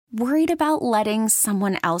Worried about letting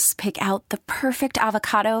someone else pick out the perfect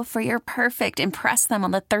avocado for your perfect impress them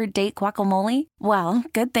on the third date guacamole? Well,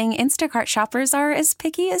 good thing Instacart shoppers are as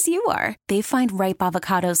picky as you are. They find ripe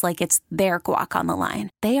avocados like it's their guac on the line.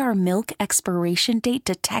 They are milk expiration date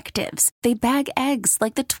detectives. They bag eggs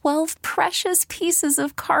like the 12 precious pieces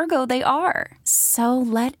of cargo they are. So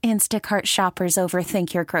let Instacart shoppers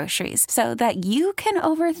overthink your groceries so that you can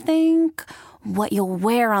overthink what you'll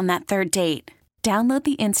wear on that third date. Download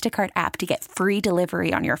the Instacart app to get free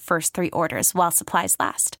delivery on your first 3 orders while supplies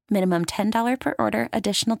last. Minimum $10 per order.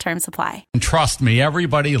 Additional terms apply. And trust me,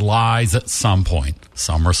 everybody lies at some point.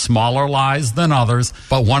 Some are smaller lies than others,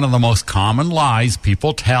 but one of the most common lies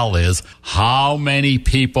people tell is how many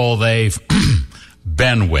people they've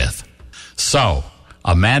been with. So,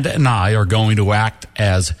 Amanda and I are going to act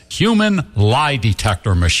as human lie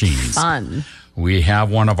detector machines. Fun. We have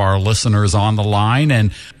one of our listeners on the line,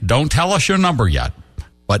 and don't tell us your number yet,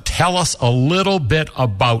 but tell us a little bit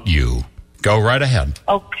about you. Go right ahead.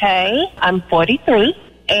 Okay, I'm 43,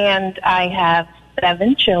 and I have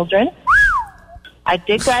 7 children. I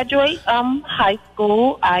did graduate high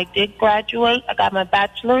school. I got my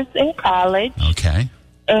bachelor's in college. Okay.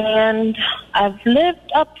 And I've lived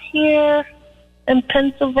up here in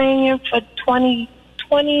Pennsylvania for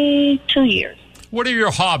 22 years. What are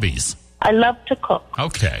your hobbies? I love to cook.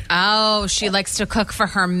 Okay. Oh, she likes to cook for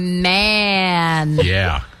her man.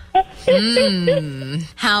 Yeah.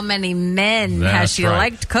 How many men has That's she right.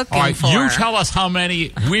 liked cooking All right, for? you tell us how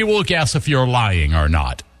many. We will guess if you're lying or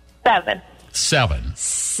not. 7. 7.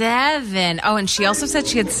 7. Oh, and she also said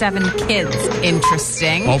she had 7 kids.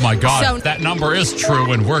 Interesting. Oh, my God. So, That number is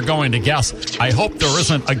true, and we're going to guess. I hope there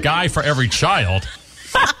isn't a guy for every child.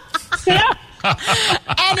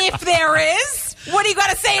 and if there is, what do you got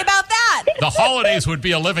to say about that? The holidays would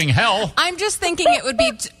be a living hell. I'm just thinking it would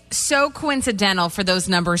be so coincidental for those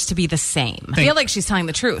numbers to be the same. I feel like she's telling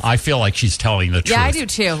the truth. I feel like she's telling the truth. Yeah, I do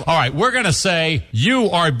too. All right, we're going to say you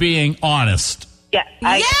are being honest. Yes.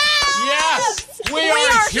 Yes! We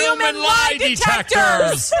are human lie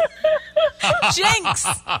detectors. Jinx.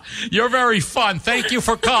 You're very fun. Thank you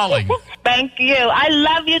for calling. Thank you. I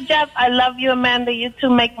love you, Jeff. I love you, Amanda. You two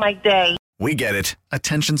make my day. We get it.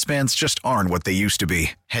 Attention spans just aren't what they used to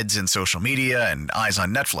be. Heads in social media and eyes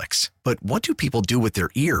on Netflix. But what do people do with their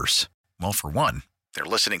ears? Well, for one, they're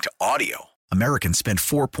listening to audio. Americans spend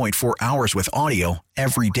 4.4 hours with audio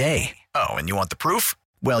every day. Oh, and you want the proof?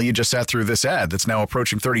 Well, you just sat through this ad that's now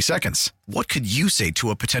approaching 30 seconds. What could you say to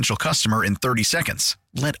a potential customer in 30 seconds?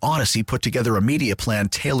 Let Odyssey put together a media plan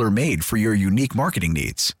tailor-made for your unique marketing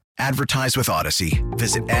needs. Advertise with Odyssey.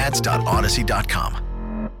 Visit ads.odyssey.com.